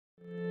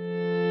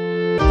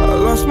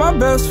lost my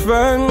best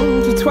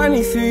friend to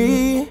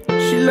 23.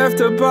 She left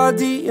her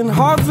body and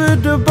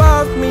hovered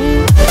above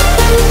me.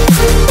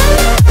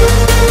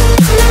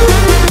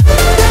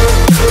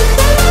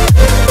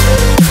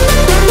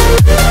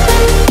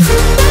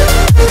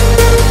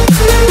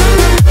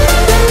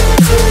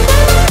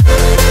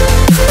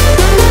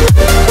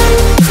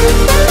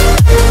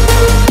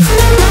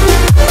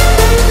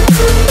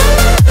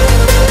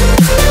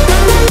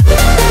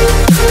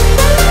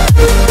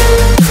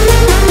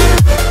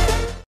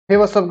 Hey,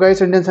 what's up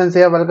guys, Indian Sensei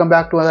here. Welcome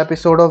back to another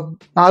episode of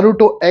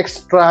Naruto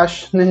X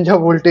Trash Ninja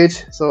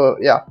Voltage. So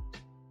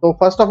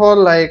first of all,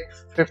 like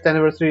 5th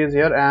anniversary is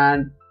here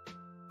and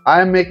I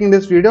am making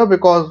this video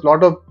because a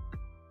lot of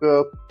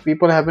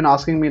people have been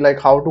asking me like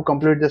how to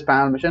complete this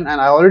panel mission,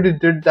 and I already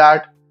did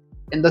that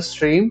in the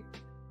stream.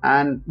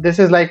 And this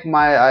is like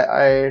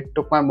I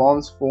took my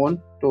mom's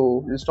phone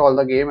to install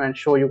the game and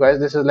show you guys.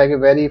 This is like a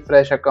very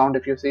fresh account,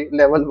 if you see,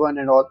 level 1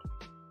 and all.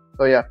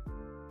 So yeah,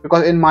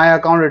 because in my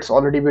account it's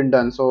already been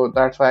done, so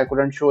that's why I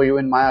couldn't show you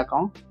in my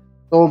account.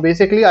 So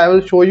basically I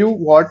will show you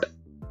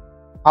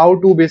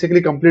how to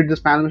basically complete this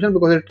panel mission,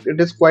 because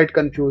it is quite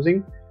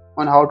confusing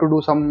on how to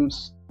do some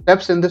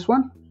steps in this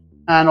one.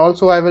 And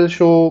also I will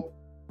show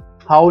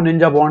how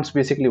ninja bonds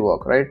basically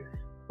work, right?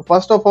 So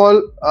first of all,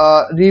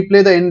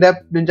 replay the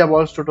in-depth ninja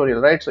bonds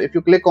tutorial, right? So if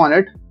you click on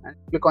it and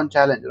click on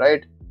challenge,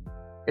 right,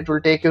 it will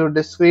take you to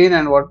this screen.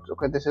 And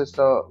this is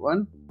the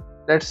one.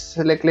 Let's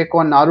click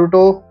on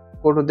Naruto,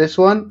 go to this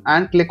one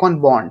and click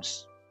on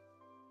bonds.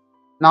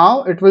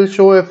 Now it will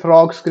show a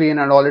frog screen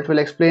and all. It will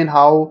explain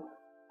how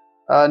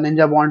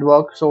ninja bond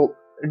works. So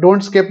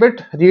don't skip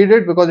it, read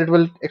it, because it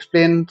will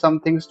explain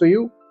some things to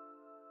you.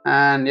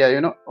 And yeah,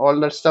 you know, all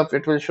that stuff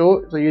it will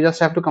show. So you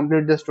just have to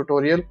complete this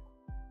tutorial.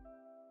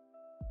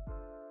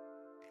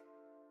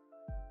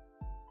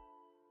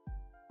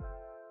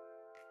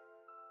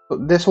 So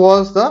this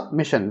was the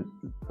mission.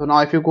 So now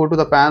if you go to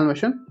the panel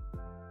mission,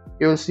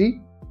 you will see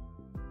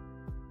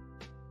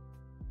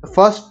the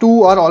first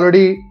two are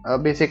already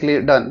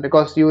basically done,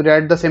 because you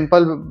read the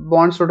simple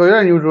bonds tutorial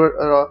and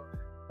you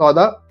saw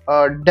the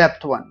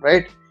depth one,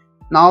 right?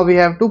 Now we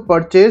have to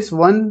purchase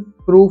one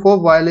proof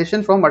of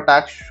violation from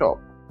attack shop.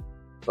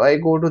 So I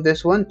go to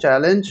this one,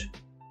 challenge.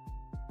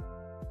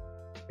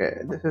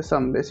 Okay, this is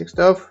some basic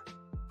stuff.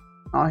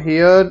 Now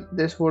here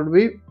this would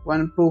be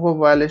one proof of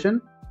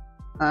violation,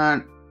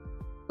 and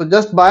so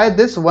just buy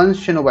this one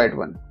Shinobite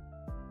one.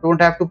 Don't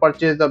have to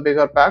purchase the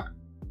bigger pack,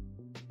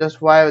 just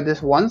buy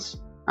this once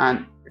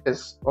and it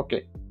is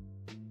okay.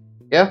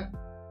 Yeah,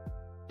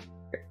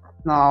 okay.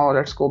 Now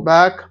let's go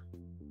back.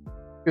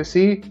 You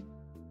see,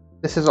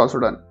 this is also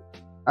done.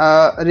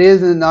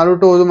 Raise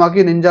Naruto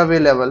Uzumaki Ninja Way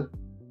level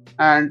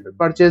and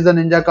purchase the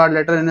ninja card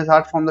letter in his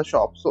heart from the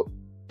shop. So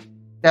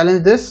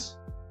challenge this,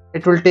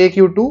 it will take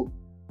you to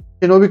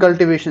Shinobi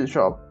cultivation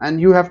shop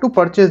and you have to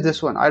purchase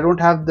this one. I don't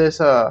have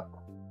this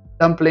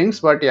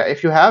dumplings, but yeah,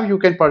 if you have, you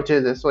can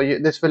purchase this. So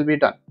this will be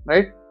done,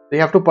 right? So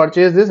you have to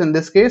purchase this. In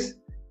this case,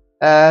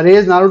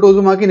 raise Naruto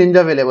Uzumaki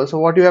Ninja Way level. So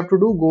what you have to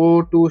do,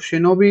 go to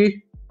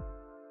Shinobi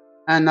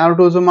and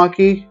Naruto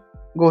Uzumaki,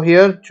 go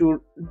here, choose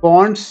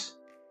bonds,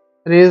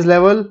 raise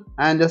level,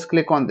 and just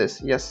click on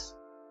this. Yes,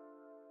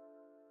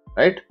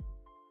 right?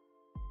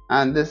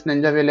 And this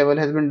Ninja Way level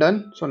has been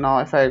done. So now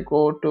if I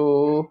go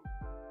to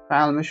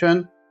panel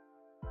mission,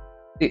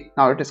 see,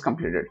 now it is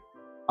completed.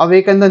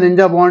 Awaken the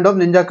ninja bond of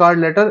ninja card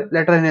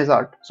letter in his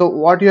heart. So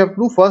what you have to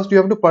do, first you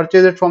have to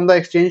purchase it from the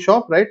exchange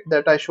shop, right,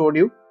 that I showed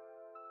you.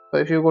 So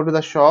if you go to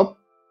the shop,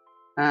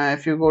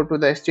 if you go to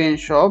the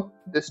exchange shop,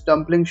 this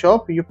dumpling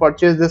shop, you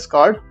purchase this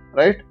card,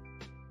 right?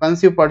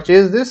 Once you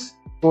purchase this,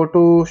 go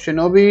to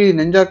Shinobi,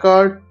 ninja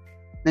card,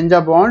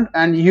 ninja bond,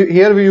 and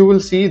here you will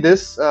see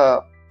this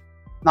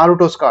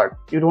Naruto's card.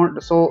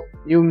 So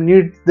you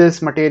need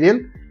this material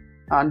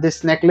and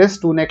this necklace,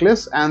 2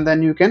 necklace, and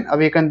then you can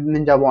awaken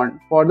ninja bond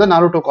for the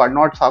Naruto card,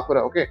 not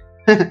Sakura. Okay.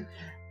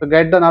 So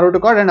get the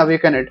Naruto card and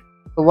awaken it.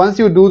 So once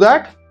you do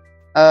that,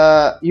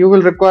 you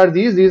will require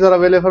these are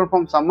available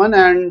from summon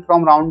and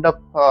from roundup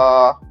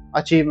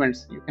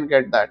achievements. You can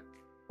get that.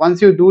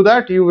 Once you do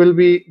that,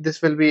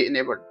 this will be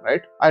enabled,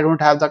 right? I don't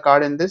have the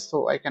card in this,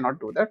 so I cannot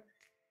do that.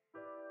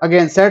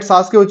 Again, set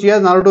Sasuke Uchiha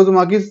as Naruto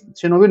Uzumaki's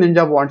Shinobi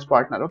Ninja Bonds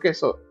partner. Okay,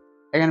 so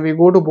again we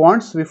go to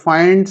bonds, we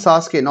find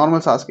Sasuke, normal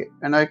Sasuke,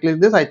 and I click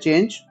this, I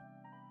change,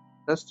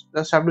 just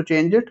have to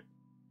change it.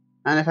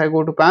 And if I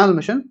go to panel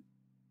mission,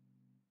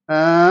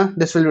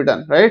 this will be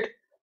done, right?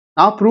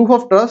 Now proof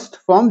of trust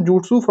from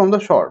jutsu from the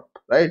shop,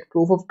 right?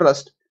 Proof of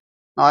trust.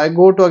 Now I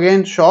go to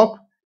again shop,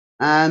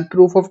 and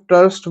proof of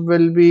trust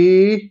will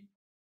be,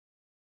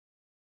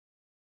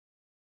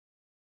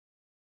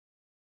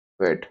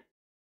 wait,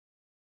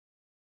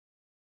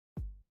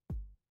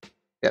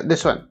 yeah,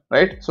 this one,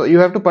 right? So you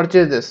have to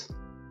purchase this.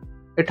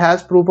 It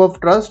has proof of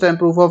trust and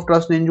proof of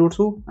trust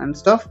ninjutsu and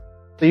stuff.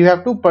 So you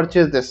have to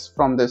purchase this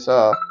from this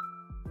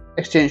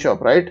exchange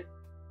shop, right?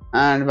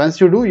 And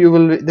once you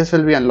do, this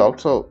will be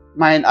unlocked. So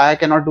I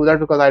cannot do that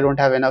because I don't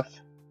have enough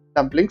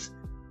dumplings.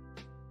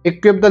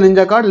 Equip the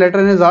ninja card letter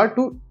in his heart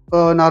to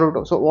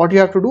Naruto. So what you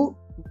have to do,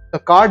 the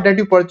card that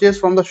you purchase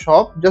from the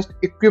shop, just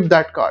equip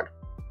that card.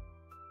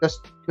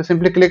 Just you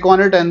simply click on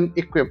it and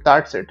equip.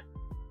 That's it.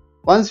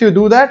 Once you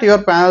do that,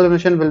 your panel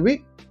animation will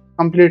be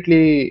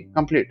completely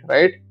complete,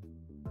 right?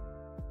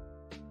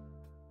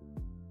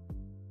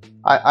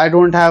 I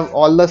don't have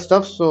all the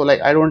stuff, so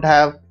like I don't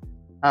have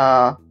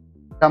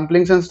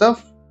dumplings and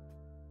stuff,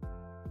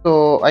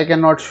 so I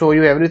cannot show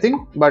you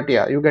everything, but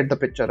yeah, you get the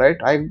picture, right?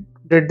 I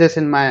did this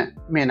in my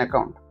main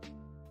account.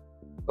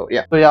 So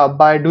yeah,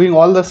 by doing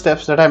all the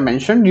steps that I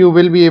mentioned, you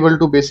will be able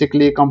to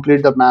basically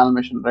complete the panel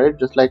mission, right?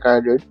 Just like I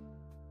did.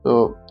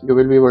 So you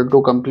will be able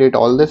to complete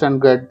all this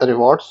and get the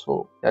rewards.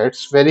 So yeah,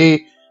 it's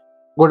very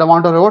good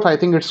amount of rewards. I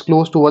think it's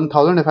close to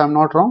 1000 if I'm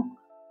not wrong.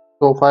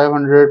 So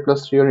 500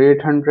 plus 300,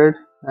 800,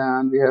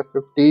 and we have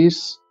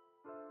 50s,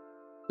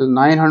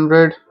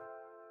 900,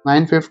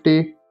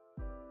 950,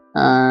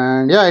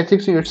 and yeah, I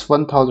think it's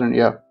 1000.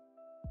 Yeah,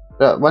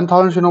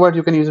 1000 Shinobi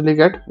you can easily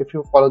get if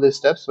you follow these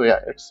steps. So yeah,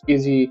 it's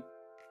easy,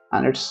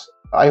 and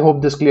I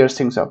hope this clears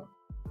things up.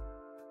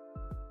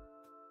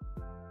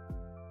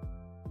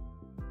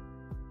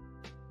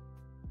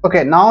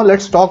 Okay, now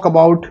let's talk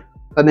about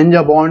the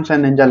ninja bonds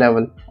and ninja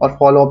level or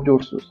follow-up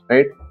jutsus,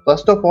 right?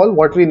 First of all,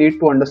 what we need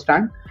to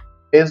understand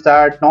is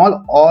that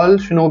not all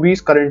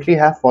shinobis currently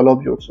have follow-up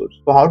jutsus.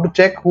 So how to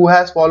check who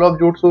has follow-up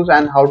jutsus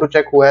and how to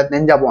check who has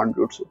ninja bond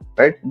jutsu,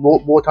 right?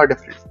 Both are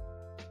different.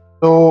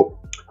 So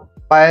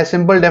by a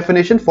simple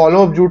definition,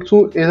 follow-up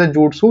jutsu is a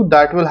jutsu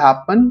that will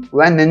happen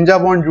when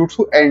ninja bond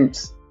jutsu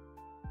ends.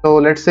 So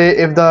let's say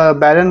if the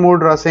Baron mode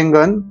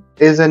Rasengan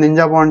is a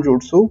ninja bond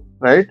jutsu,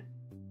 right?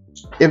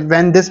 If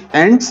when this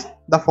ends,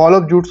 the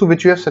follow-up jutsu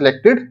which you have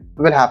selected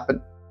will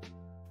happen.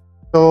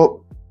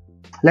 So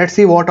let's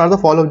see what are the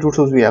follow-up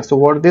jutsus we have. So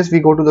for this, we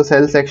go to the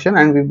cell section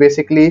and we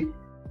basically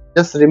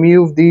just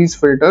remove these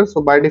filters.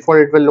 So by default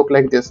it will look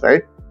like this,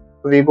 right?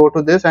 So we go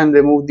to this and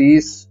remove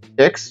these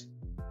checks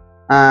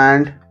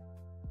and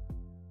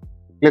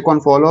click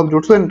on follow-up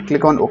jutsu and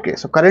click on OK.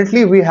 So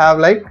currently we have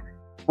like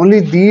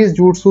only these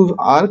jutsus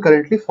are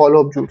currently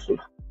follow-up jutsus.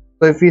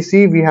 So if we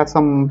see, we have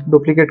some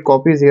duplicate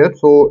copies here.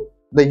 So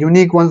the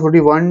unique ones would be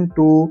 1,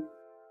 2,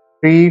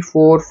 3,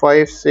 4,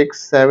 5,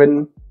 6,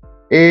 7,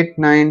 8,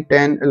 9,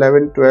 10,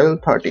 11, 12,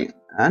 13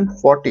 and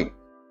 14.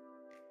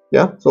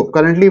 Yeah, so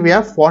currently we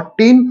have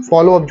 14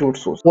 follow-up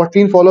jutsus.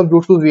 14 follow-up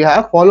jutsus we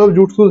have. Follow-up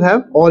jutsus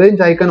have orange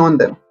icon on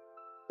them.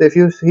 So if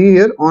you see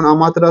here on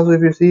Amaterasu,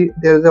 if you see,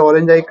 there is an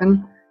orange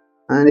icon,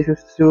 and if you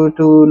see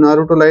to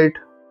Naruto Light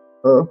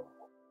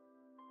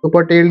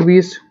Super Tailed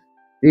Beast,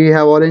 we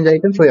have orange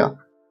icon. So yeah,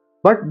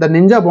 but the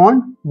ninja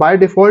bond by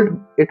default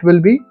it will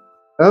be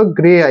a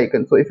gray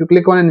icon. So if you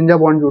click on a ninja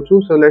bond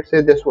jutsu, so let's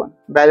say this one,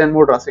 Baron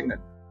mode Rasengan,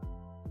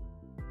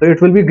 so it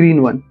will be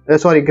green one,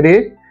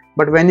 gray.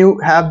 But when you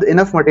have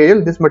enough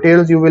material, this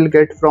materials you will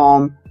get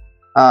from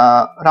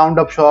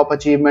roundup shop,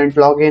 achievement,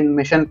 login,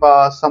 mission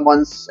pass,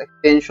 someone's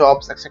exchange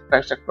shops, etc,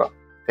 etc,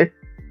 right?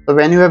 So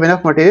when you have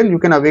enough material, you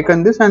can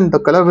awaken this and the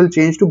color will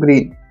change to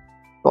green.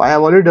 So I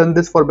have already done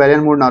this for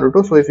Baron mode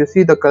Naruto. So if you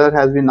see, the color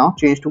has been now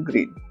changed to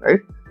green, right?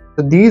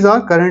 So these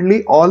are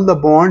currently all the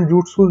bond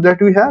jutsus that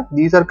we have.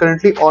 These are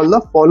currently all the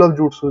follow-up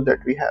jutsus that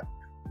we have.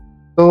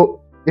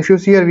 So if you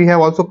see here, we have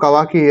also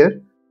Kawaki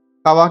here.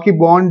 Kawaki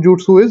bond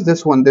jutsu is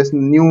this one, this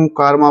new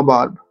Karma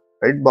Barb,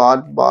 right?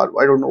 Barb,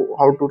 I don't know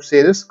how to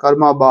say this.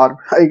 Karma Barb,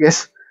 I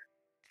guess.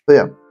 So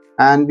yeah,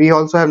 and we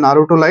also have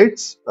Naruto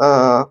Lights.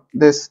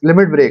 This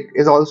Limit Break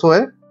is also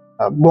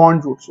a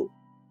bond jutsu,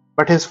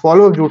 but his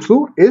follow-up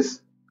jutsu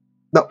is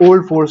the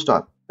old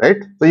 4-star, right?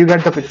 So you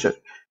get the picture.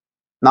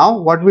 Now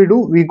what we do,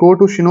 we go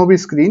to Shinobi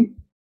screen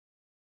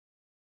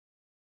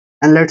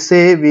and let's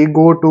say we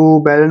go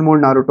to Baron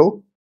mode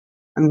Naruto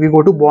and we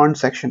go to bond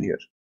section here,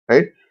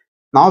 right?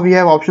 Now we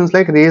have options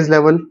like raise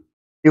level.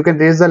 You can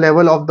raise the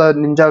level of the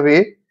ninja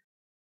way,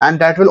 and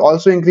that will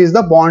also increase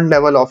the bond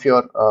level of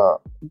your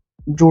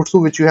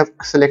jutsu which you have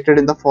selected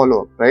in the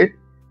follow-up, right?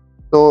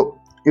 So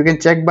you can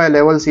check by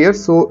levels here.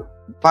 So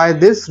by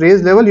this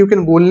raise level, you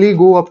can only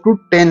go up to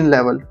 10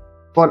 level.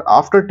 For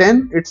after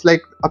 10, it's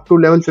like up to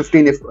level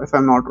 15 if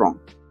I'm not wrong.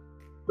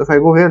 So if I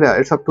go here, yeah,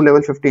 it's up to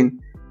level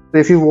 15. So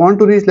if you want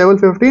to reach level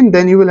 15,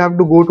 then you will have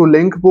to go to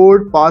link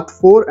board path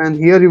 4, and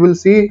here you will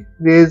see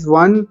raise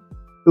 1,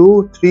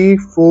 2, 3,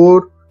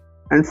 4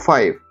 and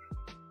 5.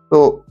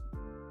 So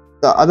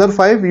the other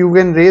 5 you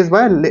can raise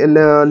by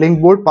link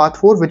board path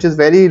 4, which is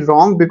very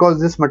wrong because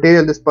this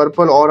material, this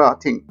purple aura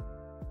thing,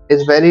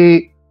 is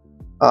very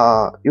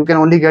you can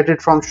only get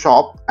it from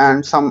shop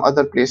and some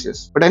other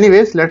places. But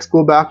anyways, let's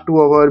go back to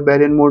our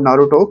Baron mode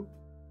Naruto.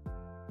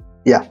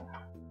 Yeah,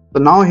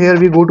 so now here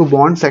we go to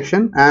bond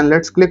section and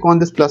let's click on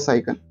this plus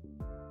icon.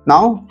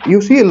 Now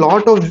you see a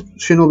lot of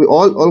shinobi,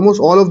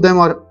 almost all of them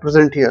are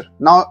present here.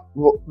 Now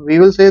we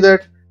will say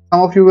that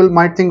some of you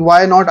might think,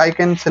 why not I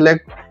can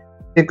select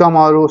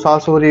Hikamaru,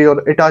 Sasori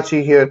or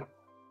Itachi here.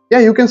 Yeah,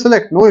 you can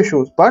select, no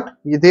issues, but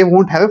they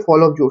won't have a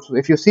follow-up jutsu.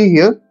 If you see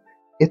here,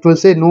 it will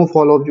say no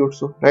follow-up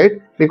jutsu, right?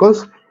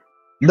 Because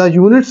the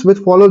units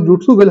with follow-up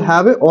jutsu will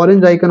have an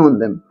orange icon on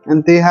them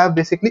and they have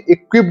basically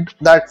equipped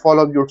that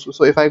follow-up jutsu.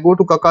 So if I go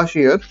to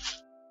Kakashi here,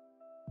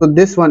 So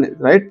this one is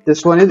right.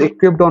 This one is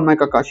equipped on my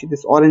Kakashi.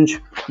 This orange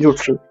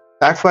jutsu.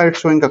 That's why it's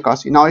showing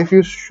Kakashi. Now if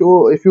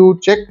you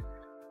check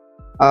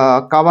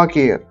Kawaki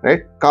here,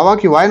 right?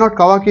 Kawaki. Why not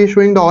Kawaki is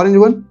showing the orange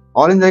one?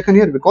 Orange icon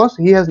here because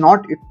he has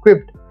not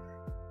equipped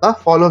the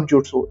follow-up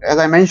jutsu. As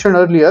I mentioned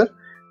earlier,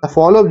 the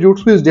follow-up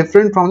jutsu is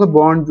different from the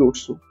bond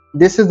jutsu.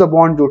 This is the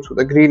bond jutsu,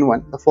 the green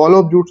one. The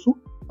follow-up jutsu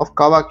of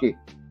Kawaki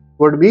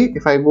would be,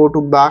 if I go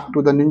back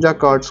to the ninja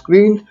card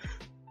screen,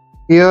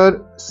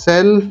 here,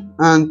 cell,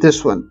 and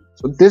this one.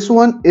 So this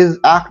one is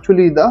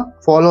actually the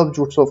follow-up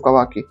jutsu of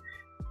Kawaki.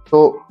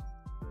 So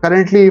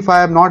currently, if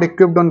I am not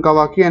equipped on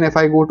Kawaki, and if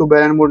I go to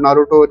Balance Mode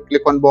Naruto,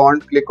 click on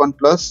bond, click on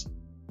plus,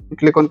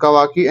 click on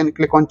Kawaki, and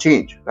click on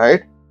change,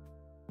 right?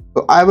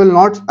 So I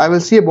will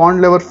see a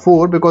bond level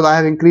 4 because I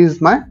have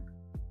increased my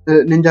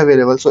ninja way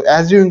level. So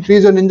as you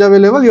increase your ninja way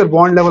level, your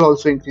bond level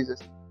also increases.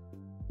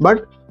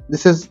 But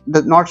this is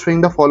not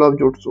showing the follow-up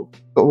jutsu.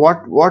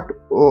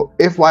 So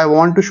if I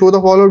want to show the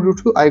follow-up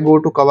jutsu, I go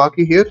to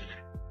Kawaki here.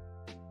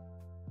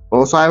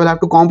 So I will have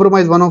to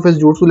compromise one of his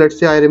jutsu. Let's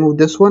say I remove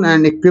this one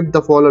and equip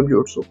the follow-up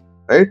jutsu,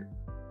 right?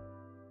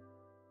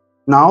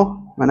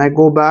 Now when I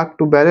go back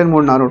to Balance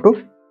Mode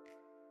Naruto,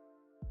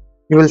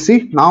 you will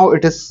see now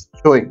it is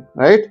showing,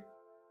 right?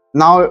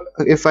 Now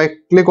if I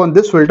click on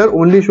this filter,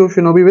 only show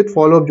shinobi with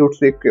follow-up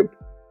jutsu equipped.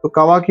 So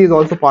Kawaki is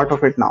also part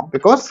of it now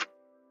because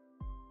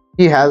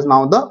he has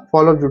now the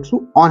follow-up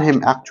jutsu on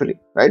him actually,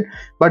 right?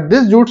 But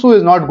this jutsu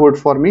is not good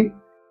for me.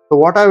 So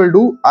what I will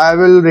do, I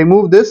will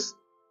remove this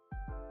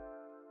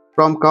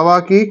from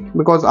Kawaki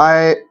because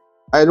I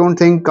don't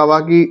think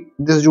Kawaki,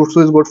 this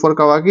jutsu is good for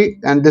Kawaki,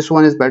 and this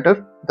one is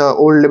better, the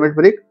old limit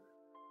break,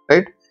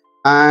 right?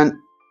 And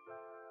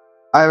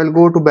I will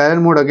go to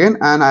Balance Mode again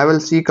and I will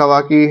see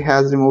Kawaki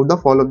has removed the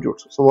follow-up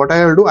jutsu. So what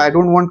I will do, I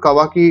don't want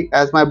Kawaki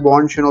as my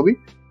bond shinobi.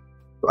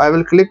 So I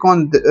will click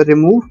on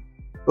remove.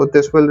 So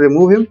this will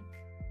remove him.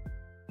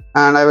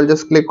 And I will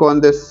just click on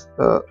this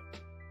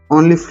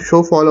only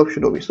show follow-up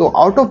shinobi. So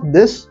out of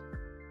this,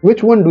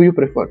 which one do you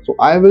prefer? So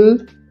I will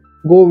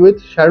go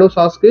with Shadow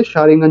Sasuke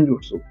Sharingan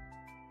Jutsu.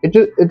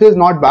 It is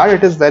not bad,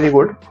 it is very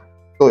good.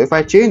 So if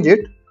I change it,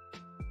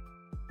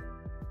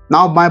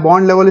 now my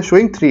bond level is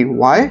showing 3.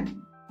 Why?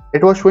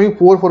 It was showing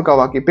 4 for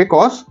Kawaki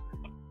because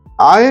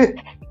I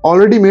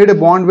already made a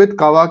bond with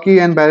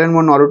Kawaki and Balance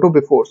Mode Naruto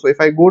before. So if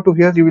I go to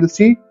here, you will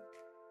see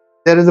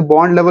there is a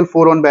bond level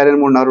 4 on Balance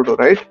Mode Naruto,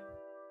 right?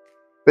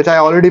 Which I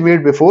already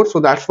made before.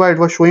 So that's why it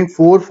was showing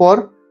 4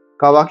 for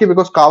Kawaki,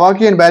 because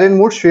Kawaki and Balance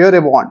Mode share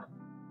a bond,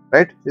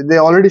 right? They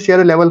already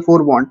share a level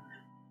 4 bond.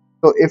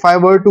 So if I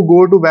were to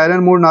go to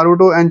Balance Mode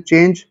Naruto and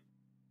change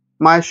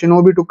my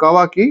shinobi to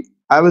Kawaki,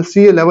 I will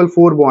see a level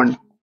 4 bond,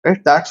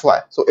 right? That's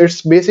why. So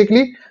it's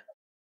basically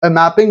a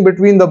mapping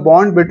between the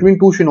bond between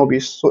two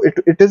shinobis. So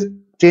it is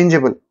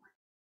changeable.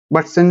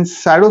 But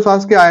since Shadow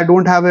Sasuke I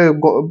don't have a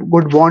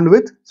good bond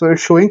with, so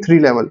it's showing 3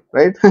 level,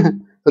 right?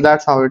 So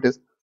that's how it is.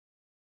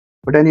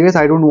 But anyways,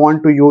 I don't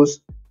want to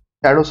use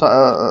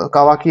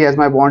Kawaki as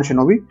my bond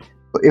shinobi.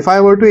 So if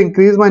I were to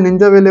increase my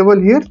ninja way level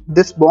here,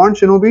 this bond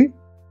shinobi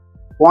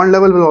bond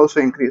level will also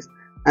increase,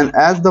 and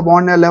as the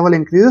bond level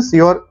increases,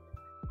 your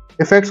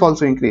effects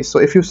also increase. So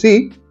if you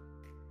see,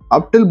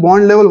 up till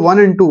bond level 1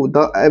 and 2,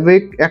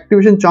 the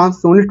activation chance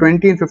is only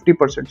 20 and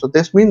 50%. So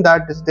this means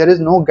that there is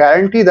no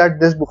guarantee that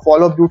this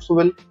follow-up jutsu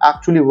will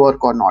actually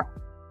work or not,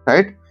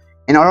 right?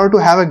 In order to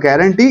have a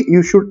guarantee,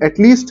 you should at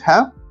least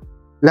have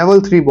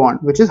level 3 bond,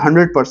 which is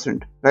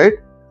 100%, right?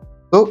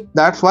 So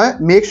that's why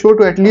make sure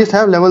to at least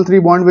have level 3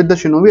 bond with the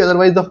shinobi,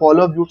 otherwise the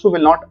follow-up jutsu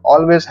will not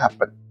always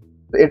happen.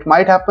 It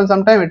might happen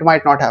sometime, it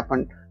might not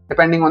happen,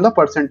 depending on the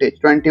percentage,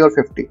 20 or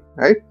 50,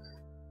 right?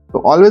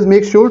 So always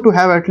make sure to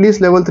have at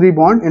least level 3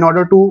 bond in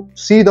order to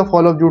see the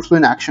follow-up jutsu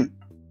in action.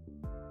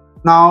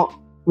 Now,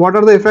 what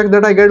are the effects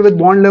that I get with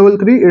bond level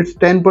 3? It's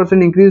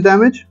 10% increased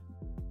damage,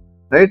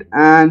 right?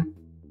 And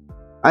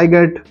I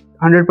get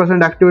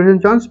 100% activation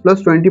chance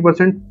plus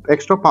 20%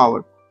 extra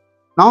power.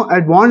 Now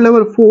at bond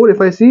level 4, if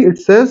I see, it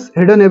says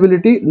hidden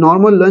ability,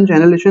 normal lunge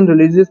annihilation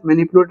releases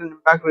manipulate and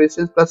impact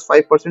resistance plus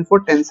 5% for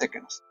 10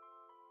 seconds.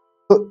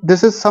 So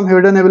this is some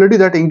hidden ability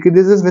that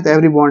increases with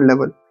every bond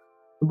level.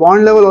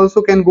 Bond level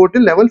also can go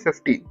till level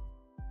 15.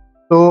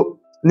 So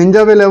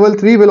ninja way level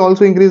 3 will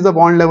also increase the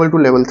bond level to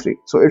level 3.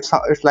 So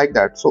it's like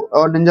that. So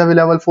our ninja way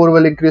level 4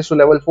 will increase to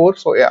level 4.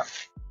 So yeah,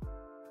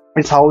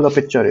 it's how the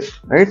picture is,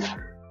 right?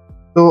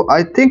 So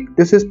I think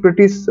this is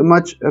pretty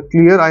much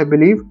clear, I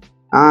believe.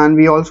 And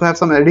we also have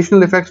some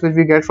additional effects which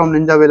we get from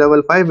ninja way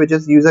level 5, which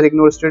is user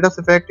ignore status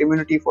effect,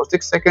 immunity for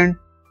 6 seconds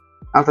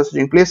after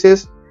switching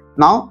places.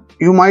 Now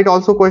you might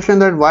also question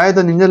that why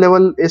the ninja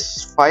level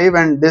is 5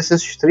 and this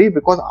is 3,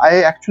 because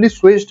I actually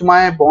switched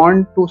my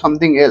bond to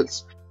something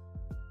else.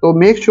 So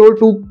make sure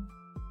to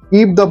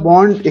keep the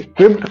bond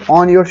equipped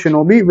on your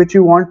shinobi which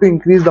you want to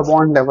increase the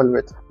bond level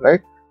with,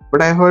 right?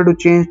 But I heard to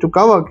change to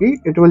Kawaki,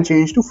 it will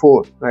change to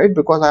 4, right?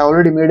 Because I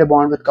already made a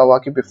bond with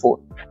Kawaki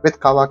before, with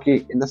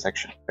Kawaki in the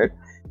section, right?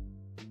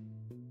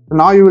 So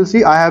now you will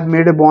see I have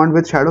made a bond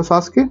with Shadow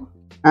Sasuke,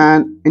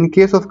 and in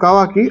case of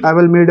Kawaki I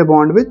will made a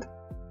bond with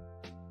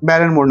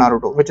Baron mode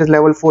Naruto, which is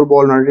level 4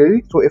 ball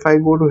already. So if I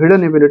go to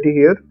hidden ability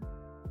here,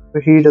 so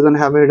he doesn't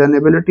have a hidden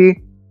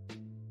ability.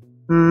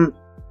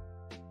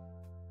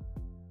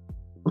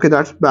 Okay,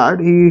 that's bad.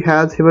 He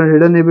has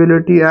hidden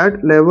ability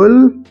at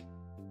level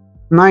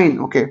 9.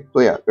 Okay, so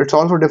yeah, it's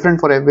also different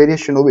for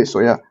various shinobi. So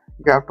yeah,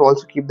 you have to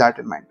also keep that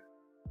in mind.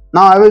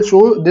 Now I will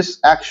show this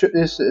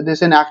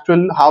in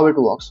actual how it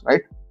works,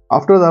 right?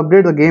 After the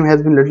update, the game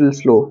has been little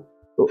slow.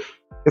 So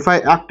if I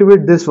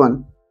activate this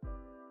one,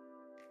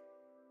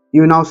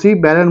 you now see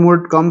Baron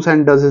mode comes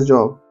and does his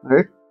job,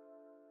 right?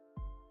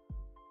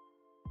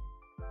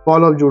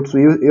 Follow-up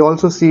jutsu. You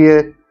also see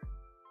a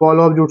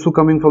follow-up jutsu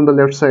coming from the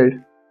left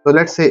side. So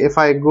let's say if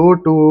I go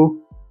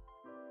to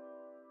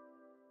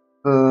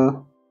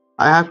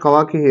I have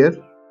Kawaki here,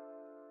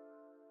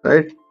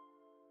 right?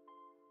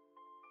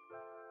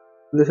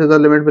 This is the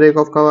limit break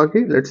of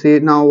Kawaki. Let's see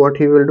now what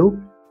he will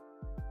do.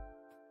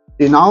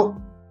 See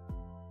now,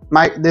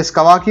 this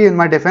Kawaki in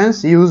my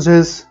defense used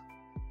his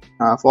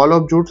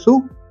follow-up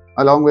jutsu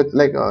along with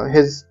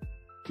his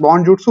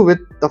bond jutsu with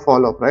the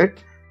follow-up, right?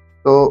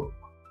 So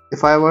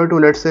if I were to,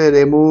 let's say,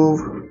 remove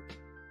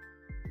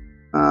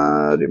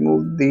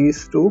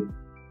these two,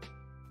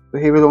 so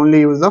he will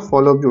only use the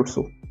follow-up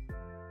jutsu.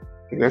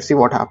 Okay, let's see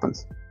what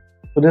happens.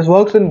 So this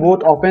works in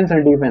both offense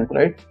and defense,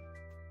 right?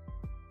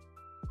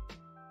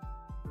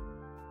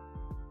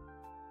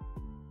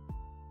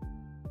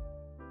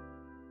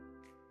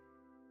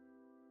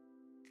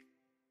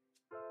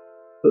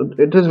 So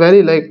it is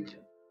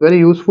very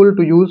useful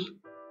to use,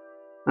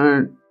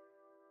 and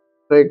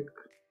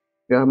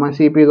yeah, my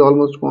CP is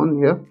almost gone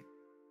here.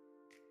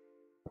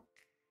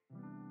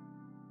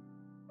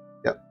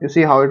 Yeah, you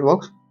see how it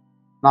works.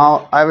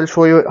 Now I will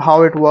show you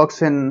how it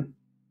works in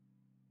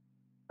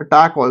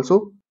attack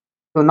also.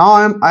 So now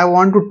I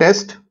want to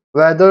test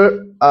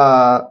whether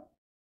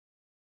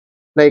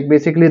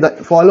basically the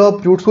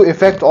follow-up jutsu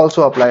effect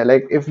also apply.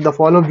 Like if the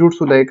follow-up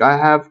jutsu, I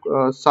have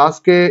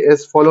Sasuke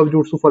is follow-up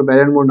jutsu for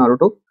Baron mode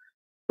Naruto.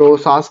 So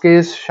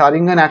Sasuke's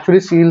Sharingan actually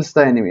seals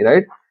the enemy,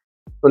 right?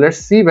 So let's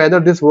see whether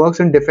this works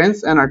in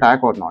defense and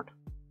attack or not.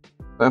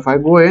 So if I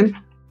go in,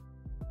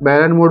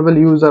 Baron mode will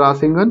use the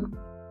Rasengan,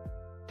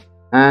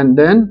 and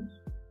then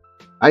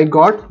I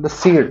got the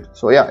sealed.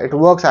 So yeah, it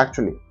works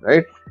actually,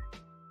 right?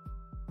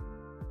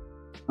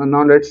 And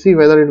now let's see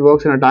whether it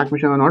works in attack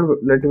mission or not.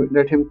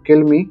 Let him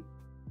kill me.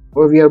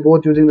 Or we are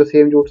both using the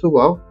same jutsu.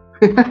 Wow.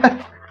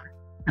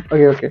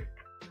 Okay.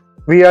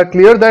 We are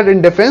clear that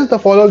in defense the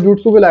follow-up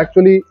jutsu will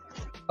actually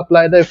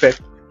apply the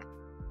effect.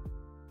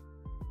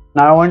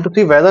 Now I want to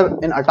see whether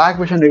in attack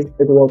mission it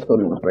works or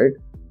not, right?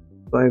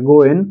 So I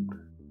go in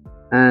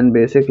and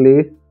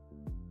basically,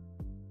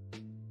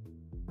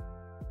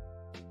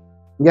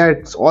 yeah,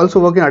 it's also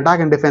working attack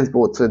and defense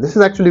both. So this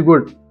is actually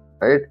good,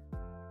 right?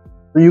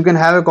 So you can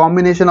have a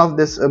combination of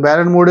this.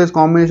 Baron mode is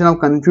combination of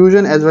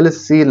confusion as well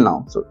as seal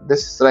now. So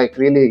this is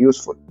really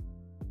useful.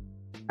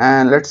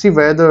 And let's see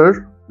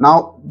whether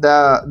now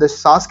the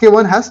Sasuke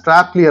one has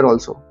trap clear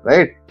also,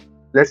 right?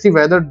 Let's see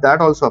whether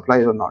that also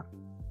applies or not.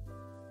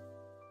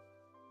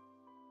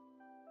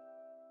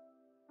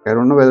 I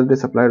don't know whether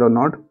this applied or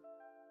not.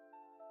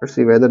 Let's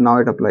see whether now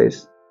it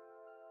applies.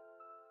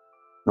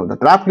 No, the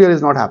trap clear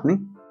is not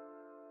happening.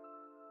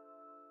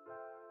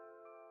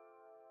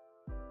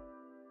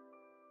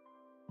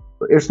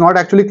 It's not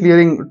actually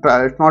clearing,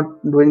 it's not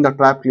doing the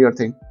trap clear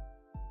thing.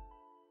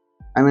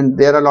 I mean,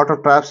 there are a lot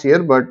of traps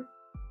here, but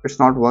it's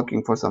not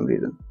working for some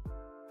reason.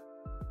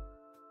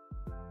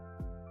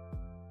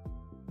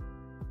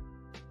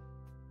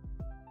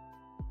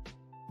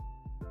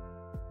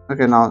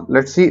 Okay, now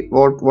let's see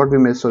what we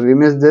missed. So we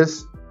missed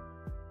this.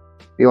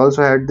 We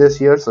also had this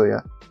here. So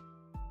yeah,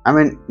 I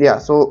mean, yeah,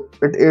 so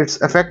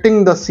it's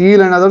affecting the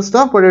seal and other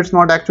stuff, but it's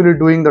not actually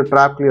doing the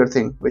trap clear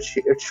thing, which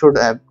it should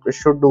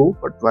do,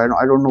 but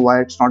I don't know why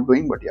it's not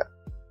doing, but yeah.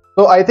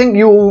 So I think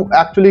you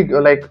actually,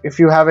 if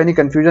you have any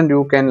confusion,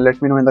 you can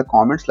let me know in the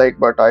comments,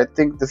 but I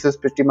think this is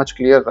pretty much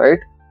clear, right?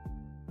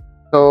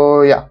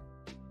 So yeah.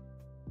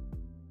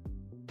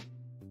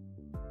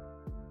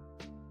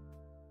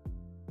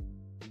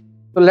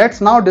 So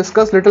let's now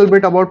discuss little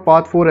bit about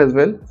path 4 as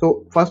well.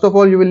 So first of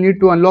all, you will need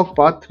to unlock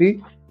path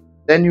 3.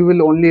 Then you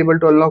will only able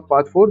to unlock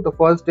path 4. The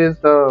first is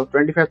the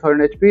 25,000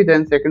 HP.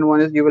 Then second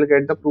one is you will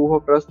get the proof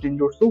of trust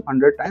ninjutsu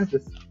 100 times,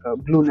 this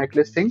blue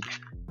necklace thing.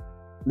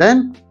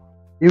 Then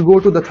you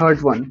go to the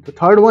third one. The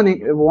third one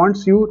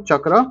wants you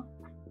chakra.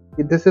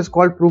 This is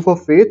called proof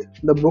of faith,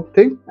 the book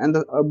thing, and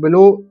the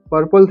below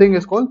purple thing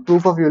is called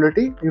proof of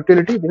utility.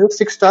 There is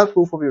 6-star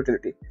proof of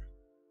utility.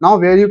 Now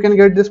where you can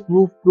get this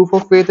proof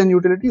of faith and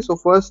utility? So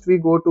first we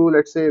go to,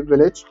 let's say,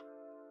 village.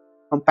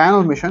 From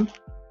panel mission,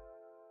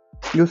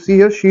 you see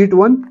here sheet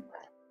 1,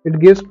 it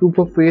gives proof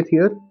of faith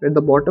here at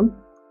the bottom,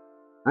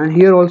 and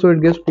here also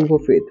it gives proof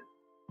of faith.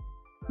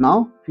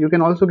 Now you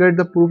can also get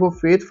the proof of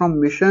faith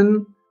from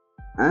mission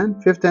and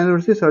 5th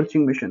anniversary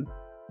searching mission,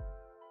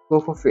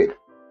 proof of faith,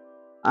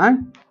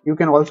 and you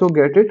can also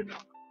get it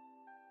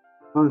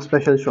on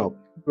special shop,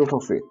 proof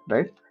of faith,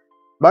 right?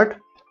 But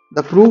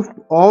the proof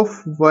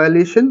of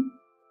violation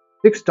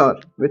 6-star,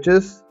 which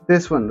is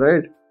this one,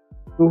 right?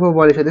 Proof of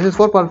violation. This is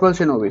for purple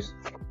shinobis.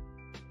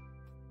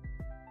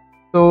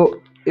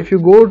 So if you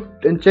go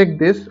and check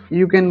this,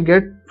 you can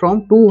get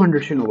from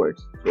 200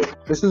 shinobites. So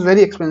this is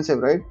very expensive,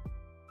 right?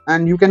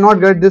 And you cannot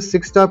get this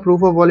 6-star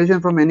proof of violation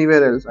from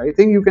anywhere else. I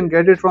think you can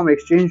get it from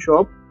exchange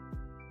shop,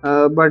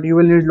 but you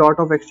will need lot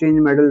of exchange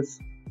medals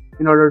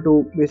in order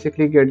to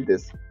basically get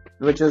this,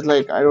 which is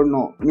like, I don't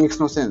know, makes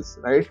no sense,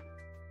 right?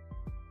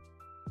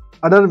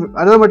 Other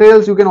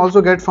materials you can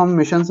also get from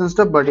missions and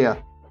stuff, but yeah.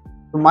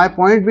 So my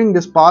point being,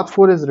 this path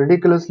 4 is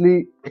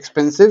ridiculously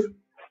expensive.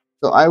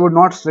 So I would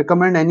not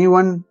recommend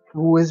anyone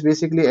who is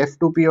basically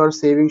F2P or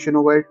saving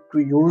Shinobite to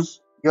use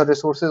your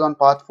resources on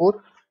path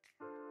 4.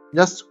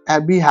 Just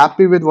be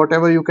happy with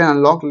whatever you can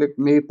unlock, like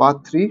maybe path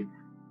 3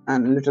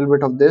 and a little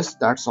bit of this,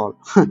 that's all.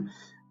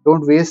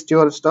 Don't waste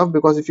your stuff,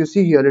 because if you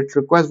see here, it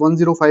requires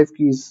 105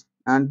 keys,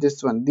 and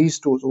this one, these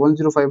two, so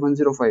 105,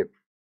 105.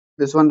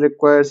 This one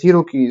requires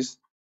 0 keys.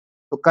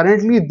 So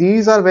currently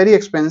these are very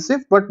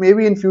expensive, but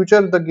maybe in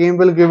future the game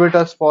will give it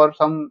us for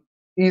some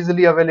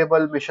easily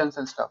available missions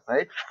and stuff,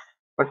 right?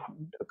 But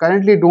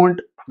currently don't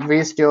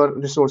waste your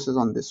resources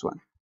on this one.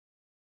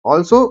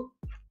 Also,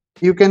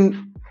 you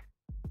can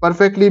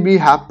perfectly be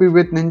happy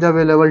with Ninja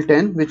Way level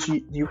 10, which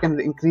you can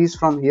increase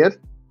from here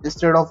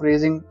instead of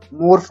raising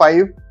more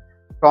 5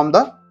 from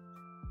the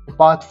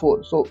path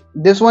 4. So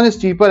this one is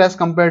cheaper as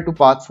compared to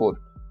path 4.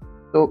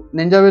 So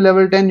Ninja Way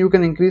level 10 you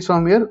can increase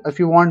from here. If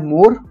you want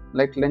more,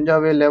 like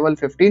Ninja Way level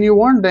 15 you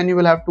want, then you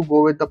will have to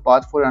go with the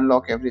path 4 and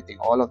unlock everything,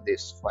 all of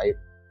this 5,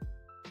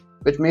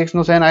 which makes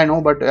no sense, I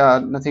know, but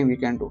nothing we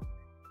can do.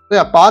 So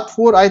yeah, path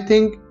 4 I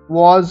think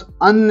was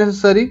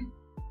unnecessary.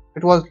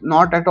 It was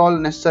not at all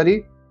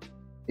necessary.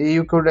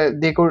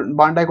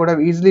 Bandai could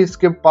have easily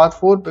skipped path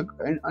 4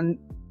 and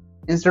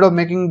instead of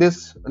making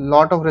this a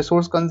lot of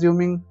resource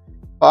consuming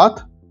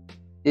path,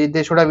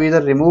 they should have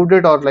either removed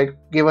it or like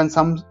given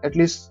some, at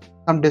least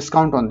some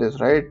discount on this,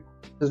 right?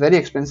 It's very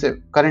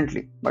expensive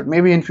currently, but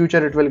maybe in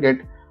future it will get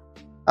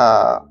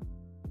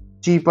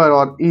cheaper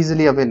or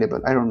easily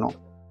available, I don't know.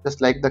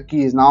 Just like the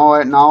keys, now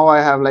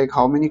I have like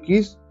how many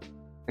keys,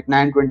 like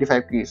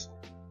 925 keys.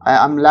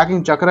 I'm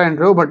lacking chakra and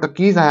row, but the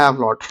keys I have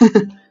lot.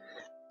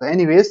 So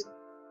anyways,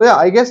 so yeah,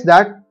 I guess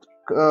that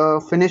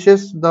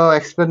finishes the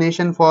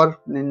explanation for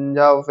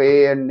Ninja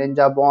Way and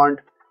Ninja Bond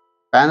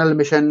panel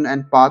mission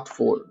and path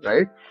 4,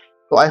 right?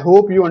 So I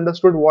hope you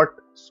understood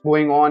what's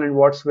going on and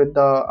what's with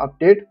the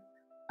update.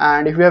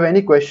 And if you have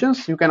any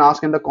questions, you can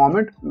ask in the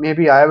comment.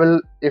 Maybe I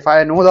will, if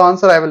I know the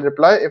answer, I will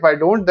reply. If I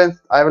don't, then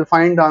I will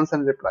find the answer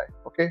and reply.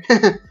 Okay.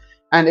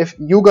 And if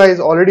you guys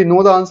already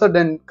know the answer,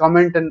 then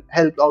comment and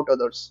help out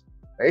others,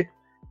 right?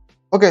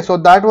 Okay, so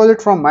that was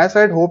it from my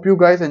side. Hope you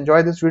guys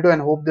enjoy this video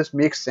and hope this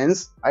makes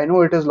sense. I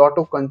know it is a lot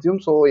to consume,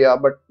 so yeah,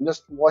 but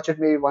just watch it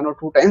maybe 1 or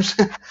 2 times.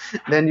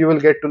 Then you will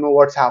get to know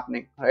what's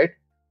happening, right?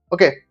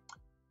 Okay,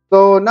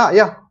 so now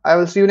yeah, I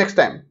will see you next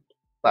time.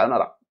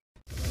 Sayonara.